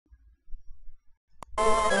Hey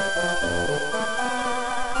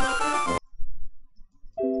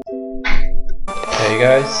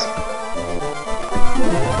guys,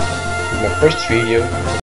 my first video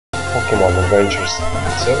Pokemon Adventures,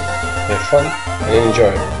 so have fun and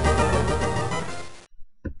enjoy.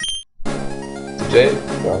 Today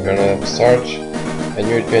we are gonna start a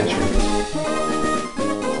new adventure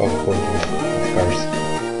of Pokemon, of course.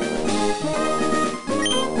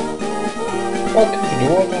 Welcome to the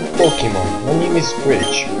world of Pokemon. My name is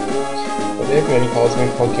Bridge, but everyone calls me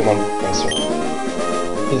Pokemon Professor.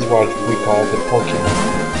 This is what we call the Pokemon.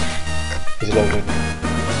 Is it loaded?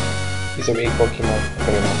 Is a big Pokemon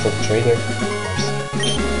coming out of the trader?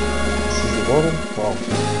 This is the golden? Wow.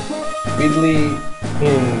 Widely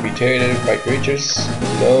inhabited by creatures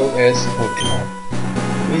known as Pokemon.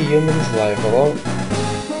 We humans live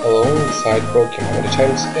alongside Pokemon, at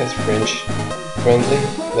times as friendly,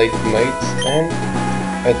 like mates, and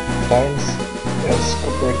at times as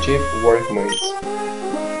cooperative workmates.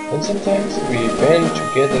 And sometimes we band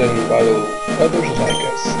together and battle others like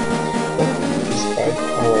us. But despite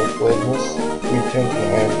our closeness, we don't know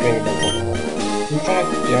everything about Pokemon. In fact,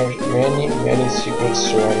 there are many secrets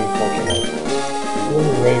surrounding Pokemon.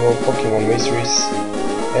 Unravel Pokemon mysteries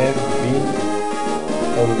have been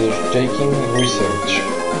undertaking research.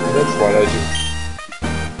 That's what I do.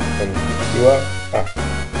 And you are?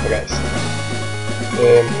 Guys.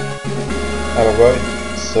 I'm a boy,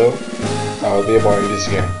 so I'll be a boy in this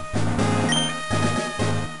game.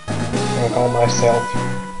 I call myself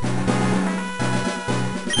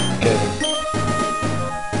Kevin.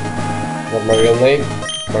 Not my real name,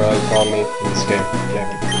 but I'll call me in this game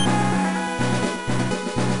Kevin.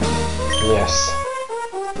 Yes.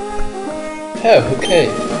 Oh, okay.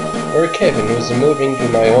 We're Kevin, who's moving to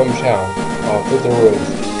my hometown of Little Roof.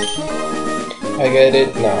 I get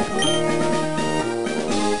it now.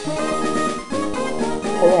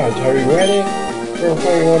 Alright, are you ready? Your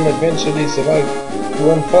very own adventure is about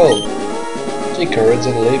to unfold. Take courage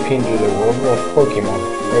and leap into the world of Pokemon,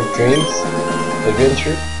 where dreams,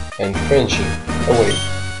 adventure, and friendship await.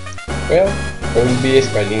 Well, I will be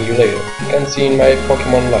expecting you later. You can see in my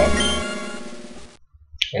Pokemon lab.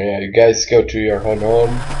 And yeah, you guys go to your own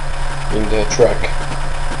home in the truck.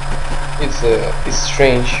 It's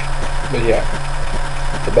strange, but yeah.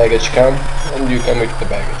 The baggage come, and you come with the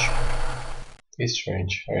baggage. It's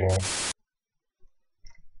strange, I know.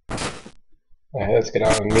 Let's get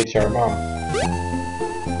out and meet your mom.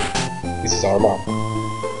 This is our mom.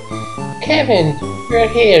 Kevin, you're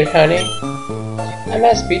here, honey. I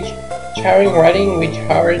must be riding with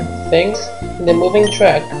horrid things in the moving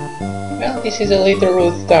truck. Well, this is a little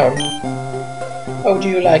Ruth town. How do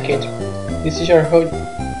you like it? This is our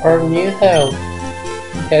new home.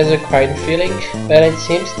 It has a quiet feeling, but it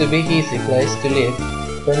seems to be an easy place to live,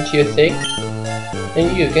 don't you think?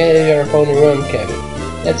 And you get your own room, Kevin.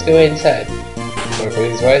 Let's go inside. Sorry for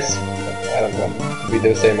his voice, but I don't want to be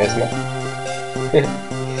the same as mine.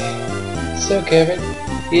 So, Kevin,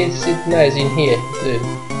 is it nice in here, too?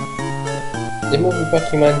 The moving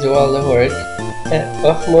Pokemon do all the work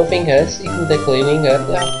of moving us, even the cleaning up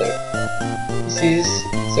after. This is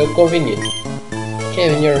so convenient.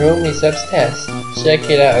 Kevin, your room is upstairs. Check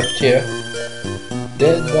it out, too.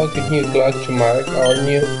 There's a new clock to mark our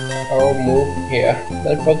move here.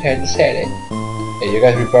 Don't forget to set it. Hey, you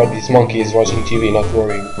guys report these monkeys watching TV, not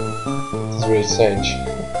worrying. This is really strange.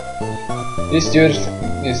 This dude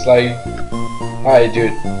is like, hi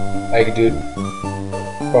dude, like dude,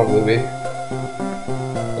 probably.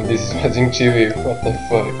 And this is watching TV. What the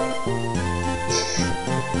fuck?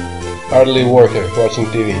 Hardly worker watching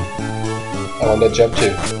TV. I want that job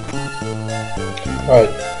too.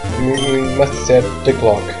 Alright, we must set the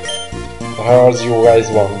clock. How hours you guys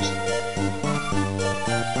want?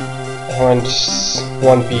 I want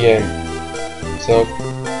 1 PM. So,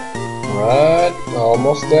 right,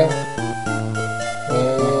 almost there.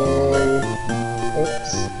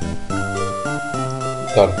 Oops.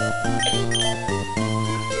 Done.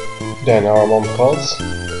 Then our mom calls.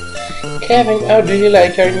 Kevin, how do you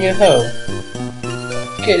like your new home?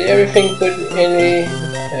 Get everything put in the...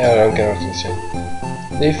 I don't care what to say.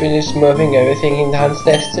 They finished moving everything in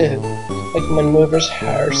downstairs too. Pokemon movers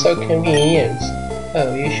are so convenient.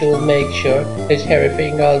 Oh, you should make sure there's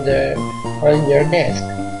everything all there on your desk.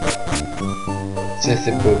 It's just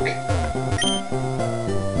a book.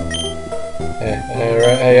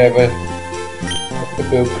 I have a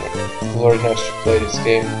book to learn how to play this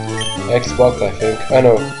game. Xbox, I think. I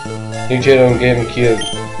know. Nintendo GameCube.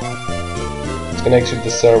 It's connected to the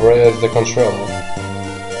server as the controller.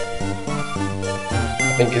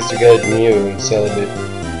 I think it's to get it new and sell it. I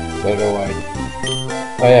don't know why.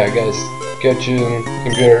 Oh yeah, guys. get to the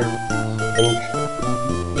computer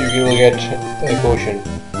and you will get a potion.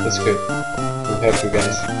 That's good. I'm happy,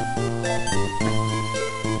 guys.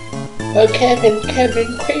 Oh, Kevin,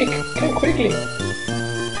 quick, come quickly.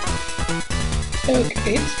 Look,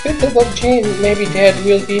 it's Petalburg Jim. Maybe Dad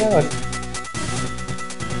will be on.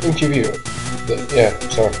 Interview. Yeah,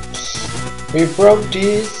 sorry. We brought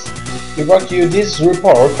you this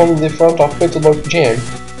report from the front of Petalburg Gym.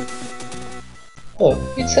 Oh,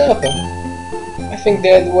 it's Alpha. I think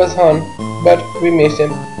Dad was on, but we missed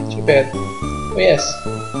him. Too bad. Oh yes.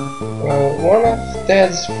 One of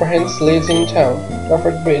Dad's friends lives in town.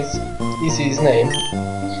 Robert Bridge is his name.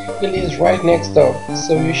 He lives right next door,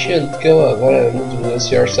 so you should go over and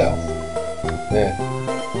introduce yourself. Yeah.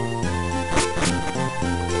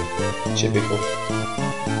 Typical.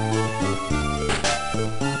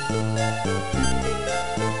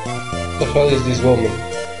 The hell is this woman?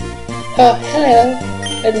 Oh, hello.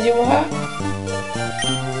 And you are?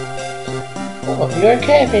 Oh, you're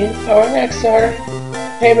Kevin, our next door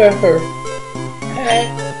neighbor. Hi.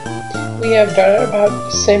 We have daughter about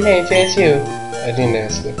the same age as you. I didn't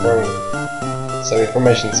ask the problem. Some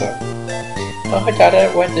information, sir. Our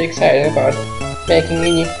daughter was excited about making a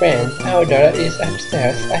new friend. Our daughter is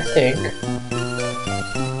upstairs, I think.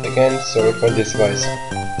 Again, sorry for this voice.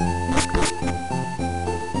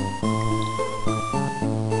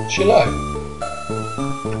 She lied.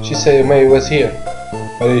 She said May was here,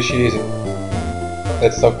 but she isn't.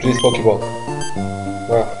 Let's talk to this Pokeball.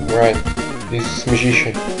 Well, right, this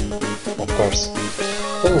magician, of course.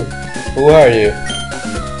 Who are you?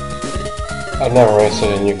 I've never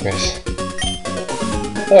answered a new question.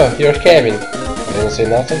 Oh, you're Kevin. I didn't say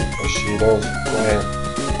nothing, but she knows who I am.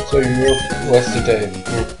 So you're what's today?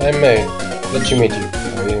 I'm May. Glad to meet you.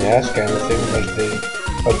 I didn't ask anything,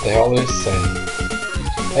 but they always say.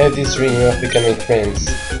 I have this dream of becoming friends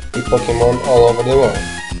with Pokemon all over the world.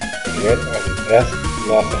 Yet I did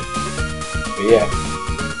nothing. But yeah.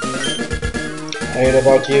 I heard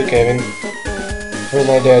about you, Kevin. Through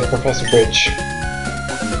my dad, Professor Bridge.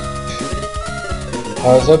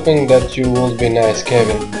 I was hoping that you would be nice,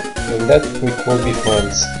 Kevin, and that we could be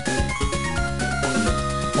friends.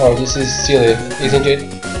 Oh, this is silly, isn't it?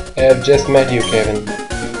 I have just met you, Kevin.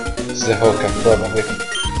 This is a hookup, probably.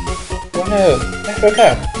 Oh no, I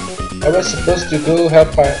forgot. I was supposed to go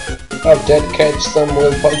help Dad catch some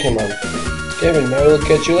wild Pokemon. Kevin, I will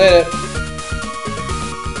catch you later.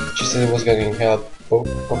 She said it was getting help,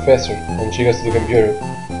 Professor, and she goes to the computer.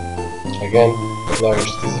 Again, liars.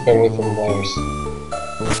 This is a family from liars.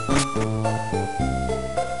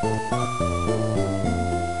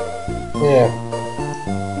 Yeah.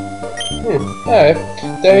 Hi.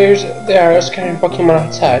 There are scaring Pokemon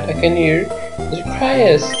outside. I can hear the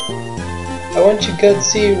cries. I want to go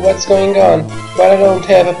see what's going on, but I don't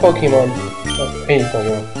have a Pokemon. Any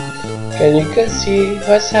Pokemon. Can you go see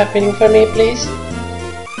what's happening for me, please?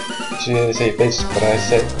 She didn't say please, but I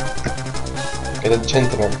said, get a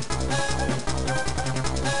gentleman.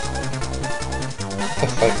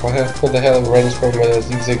 What the fuck? What the hell runs from a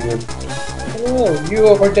zigzag group? Oh, you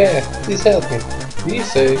over there, please help me.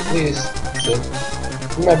 Please, please. So,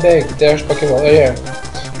 in my bag, there's Pokemon. Oh yeah.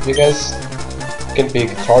 You guys can pick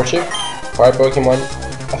Torchic, Fire Pokemon.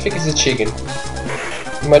 I think it's a chicken.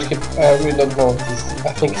 You might keep, I really don't know.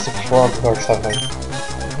 I think it's a frog or something.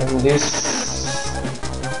 And this,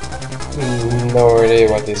 no idea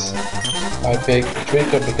what this. I picked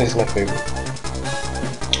Trico because it's my favorite.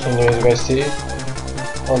 And as you guys see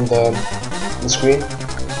on the screen,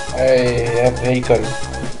 I have an icon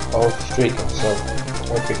of Trico, so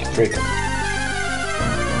I picked Trico.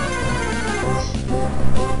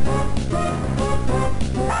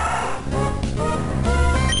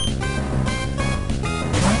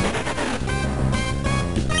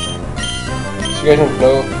 So you guys don't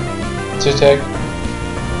know, its attack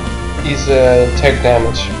is attack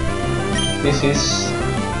damage. This is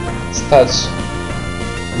stats.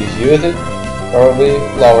 If you use it, probably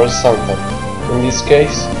lowers something. In this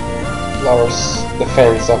case, lowers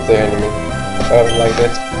defense of the enemy. Like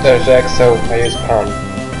that attack, so I use Calm.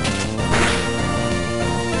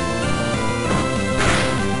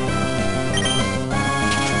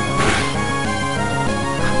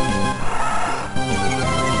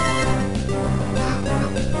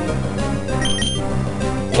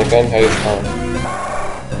 Again, I use Calm.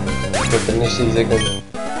 To finish is again.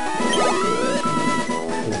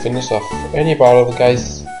 To finish off any battle,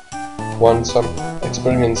 guys want some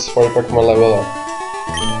experiments for the Pokemon level up.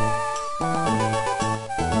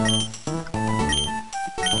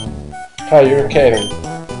 Hi, you're Kevin.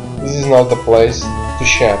 This is not the place to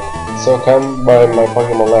shop, so come by my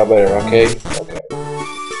Pokemon lab later, okay? Okay.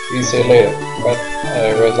 we say later, but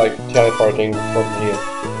I was like teleporting from here.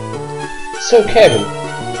 So Kevin,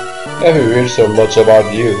 Have you heard so much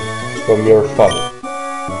about you from your father?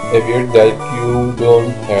 I've heard that you don't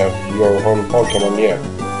have your own Pokemon yet,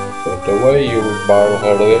 but the way you bought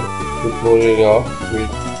earlier, you pulled it off with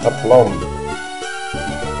aplomb.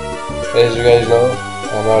 As you guys know,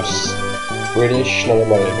 I'm not British, not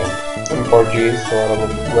American. I'm Portuguese, so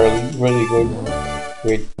I'm really good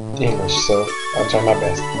with English, so I'll try my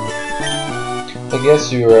best. I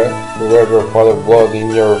guess you have your father blood in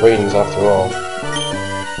your veins after all.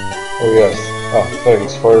 Oh yes. Ah,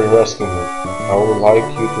 thanks for asking me. I would like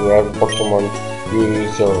you to have Pokemon you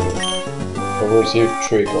use earlier. I received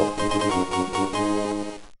Trico.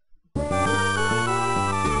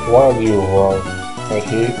 Why do you want? But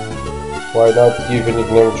why not give a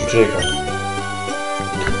nickname to Trico?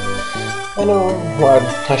 I know what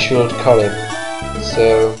I should call him.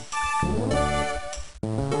 So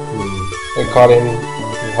I call him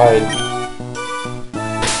Vine.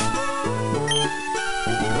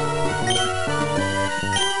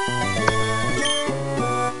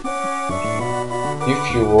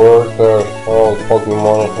 If you work at all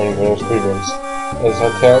Pokemon and experience as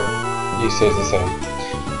hotel, he says the same.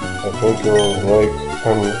 I think you'll make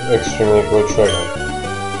an extremely good trainer.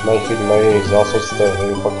 My Hitmay is also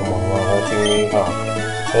studying Pokemon while helping me out.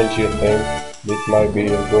 Don't you think it might be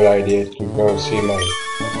a good idea to go see May?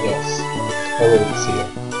 Yes, I will see her.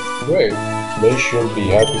 Great, May should be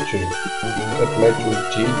happy too. Get May to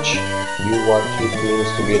teach you what it means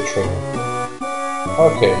to be a trainer.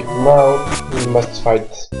 Okay, now we must fight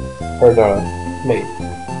her daughter, May,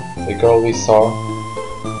 the girl we saw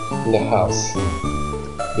in the house.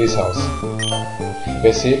 This house.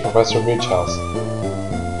 You see, Professor Bridge house.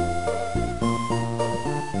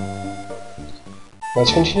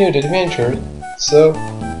 Let's continue the adventure. So,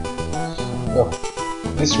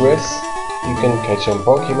 this race, you can catch some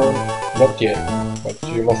Pokemon, not yet, but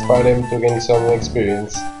you must fight them to gain some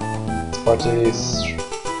experience.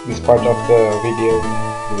 This part of the video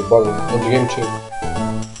in the bottom in the game too.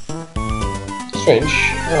 Strange.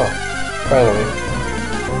 Oh, finally.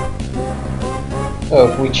 Oh,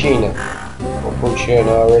 Puccina. Or Puccina,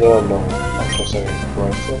 I really don't know. I'm just saying it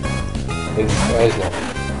right, so it's not.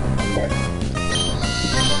 Right.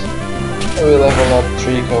 I will level up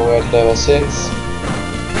Trico at level 6.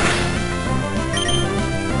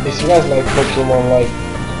 If you guys like Pokemon like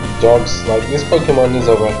dogs, like this Pokemon is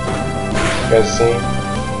over. You guys see?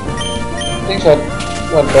 It's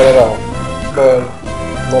not bad at all, but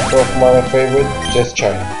not of my favorite, just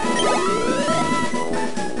China.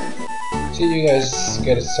 See, you guys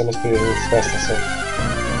get some experience fast as well.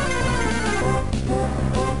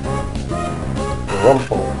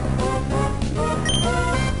 Rumple.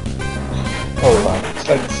 Alright,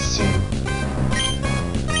 let's see.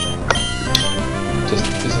 This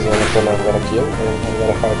is the only one I'm gonna kill, and I'm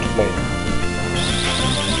gonna fight to play.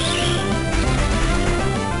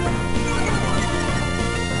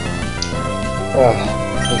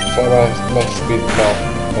 If I my speed drop,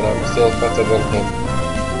 but I'm still faster than him.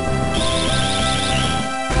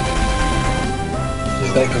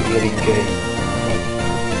 He's like a really gay.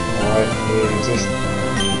 Alright, he exists.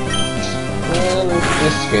 And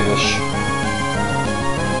let's finish.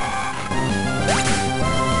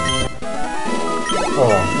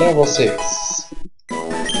 Alright, level 6.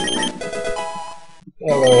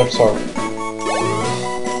 Hello, absorb.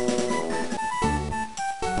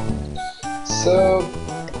 So,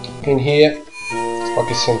 in here, it's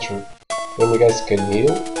Pocket Century. Then you guys can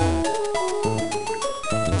heal.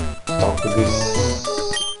 Talk to this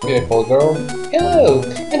beautiful girl. hello,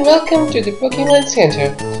 and welcome to the Pokemon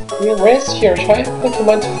Center. We'll rest your type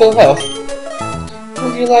Pokemon to full health.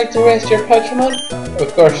 Would you like to rest your Pokemon?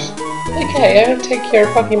 Of course. Okay, I will take care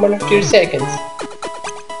of Pokemon for 2 seconds.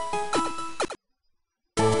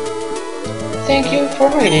 Thank you for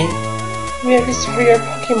waiting. We have restored your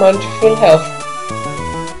Pokemon to full health.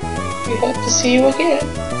 We hope to see you again.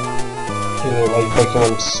 My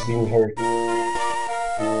Pokemon's being hurt.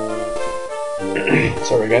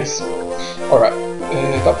 Sorry guys. Alright,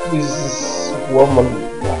 this woman,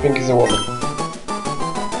 I think is a woman.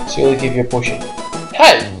 She'll give you a potion.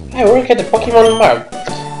 Hi, I work at the Pokemon Mart.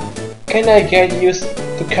 Can I get you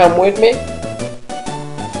to come with me?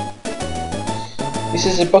 This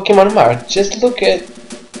is a Pokemon Mart. Just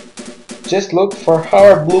look for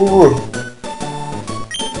our blue room.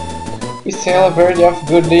 We sell a variety of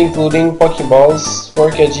goods including Pokeballs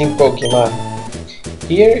for catching Pokemon.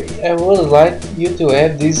 Here I would like you to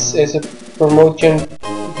add this as a promotion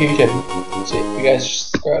potion. See, you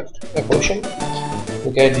guys got a potion.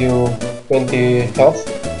 We get you 20 health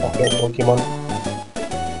of your Pokemon.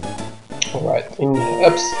 Alright,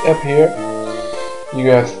 up here you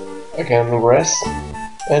have again grass,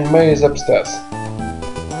 and May is upstairs.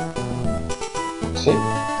 See?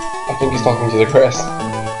 I think he's talking to the grass.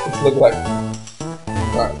 It looks like.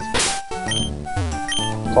 Alright.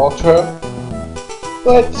 Talk to her.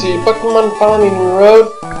 Let's see, Pokemon Farming Road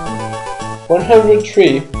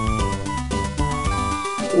 103.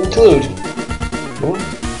 Include.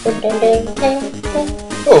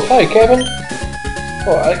 Oh, hi Kevin.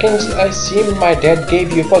 Oh, I see my dad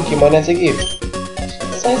gave you Pokemon as a gift.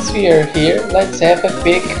 Since we are here, let's have a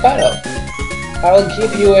big battle. I'll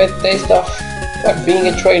give you a taste of what being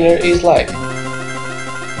a trainer is like.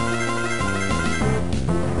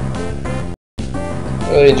 I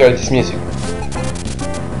really enjoyed this music.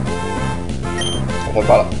 Have a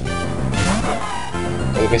battle.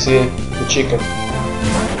 As you can see, the chicken.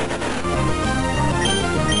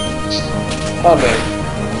 Oh man.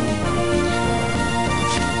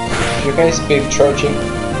 If you guys pick charging,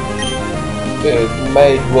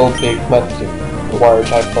 May will pick Mudkip, the water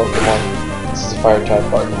type Pokemon. This is a fire type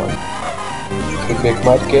Pokemon. If you pick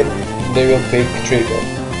Mudkip, they will pick Trigger.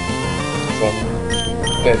 So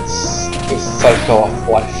that's the cycle of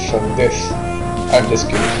life and death. I'm just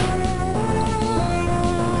kidding.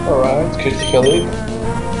 Alright, critical hit.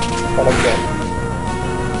 And again.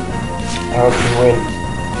 I hope you win.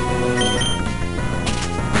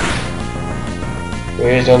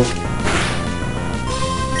 Please don't.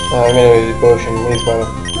 I'm gonna use the potion, it's not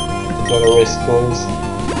a risk, please.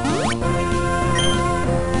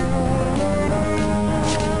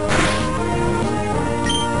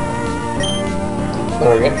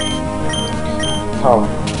 There we go. Calm.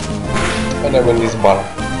 And I win this battle.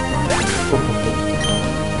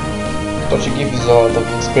 Don't you give this a lot of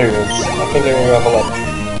experience? I think I will have a lot.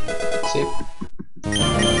 See?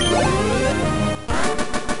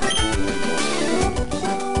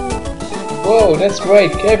 Whoa, that's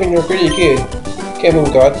great, Kevin, you're pretty good. Kevin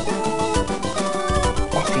got.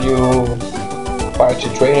 After you fight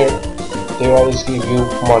your trainer, they always give you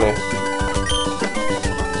money.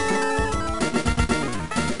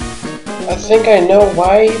 I think I know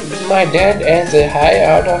why my dad has a high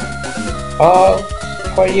out of all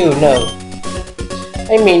for you now.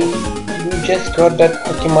 I mean, you just got that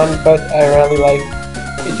Pokemon, but I really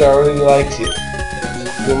likes you.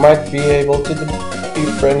 You might be able to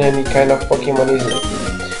befriend any kind of Pokemon easily.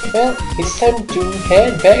 Well, it's time to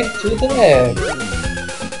head back to the lab.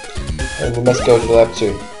 And we must go to the lab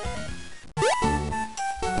too.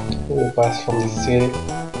 We will pass from the city,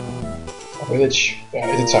 a village,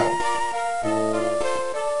 it's a town.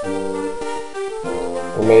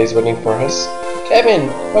 May is waiting for us. Kevin,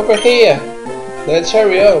 over here! Let's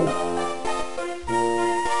hurry up!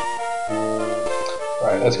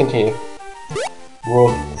 Alright, let's continue.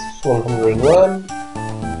 Road 101.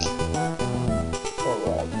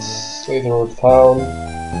 Alright, Slade Road found.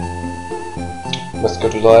 Let's go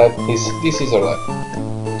to the lab. This is our lab.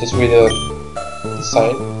 Just read the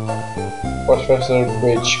sign. Professor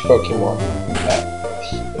Bridge Pokemon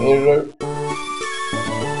Lab.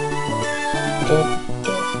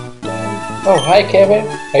 Oh, hi Kevin.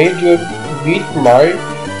 I heard you beat May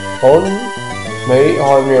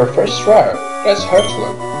on your first trial. That's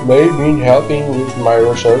excellent. May been helping with my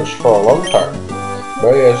research for a long time.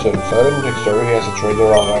 May has an exciting history as a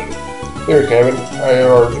trainer already. Here Kevin, I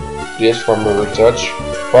heard this from the research,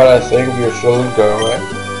 but I think you should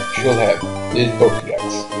have this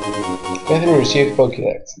Pokédex. Kevin received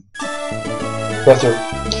Pokédex. Professor,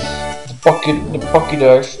 the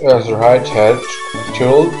Pokédex has a right-hand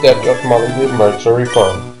tool that automatically merges a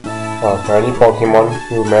record of any Pokemon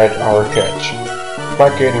who made our catch. My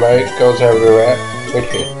kid May goes everywhere with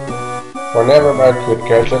it. Whenever my kid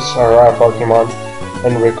catches a rare Pokemon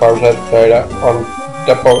and records that data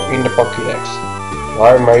in the Pokédex,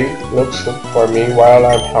 while May looks for me while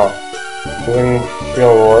I'm out doing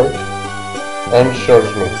field work and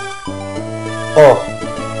shows me.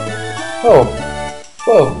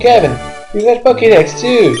 Whoa, Kevin, you got Pokédex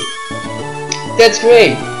too! That's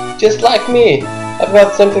great! Just like me! I've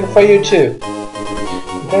got something for you too.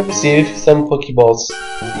 You can receive some Pokeballs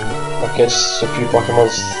or catch a few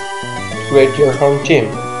Pokemons to create your own team.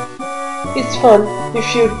 It's fun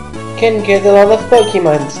if you can get a lot of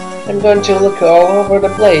Pokemons. I'm going to look all over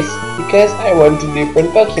the place because I want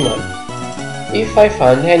different Pokemon. If I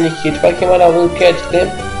find any cute Pokemon, I will catch them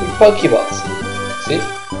with Pokeballs. See?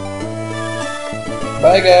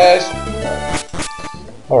 Bye guys!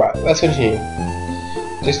 Alright, let's continue.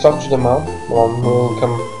 Please talk to the mom. Mom will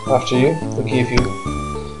come after you to give you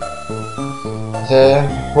the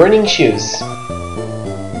running shoes.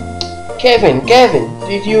 Kevin,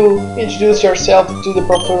 did you introduce yourself to the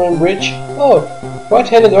Pokemon Bridge? Oh,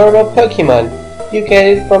 what an adorable Pokemon! You get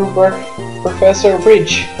it from Professor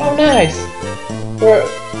Bridge. Oh, nice!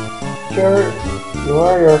 You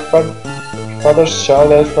are your father's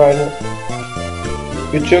child, that's right.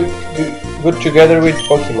 You took good together with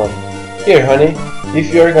Pokemon. Here, honey,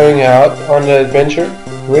 if you are going out on the adventure,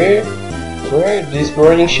 wear these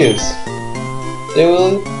running shoes.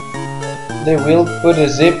 They will put a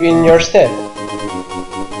zip in your step.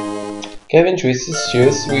 Kevin twists his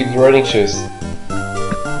shoes with running shoes.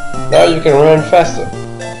 Now you can run faster.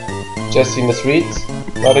 Just in the streets,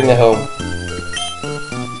 not in the home.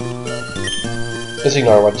 Just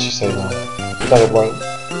ignore what she said now. It's not important.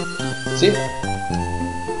 See?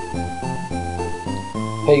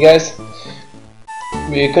 Hey guys,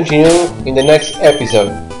 we continue in the next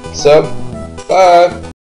episode. So, bye!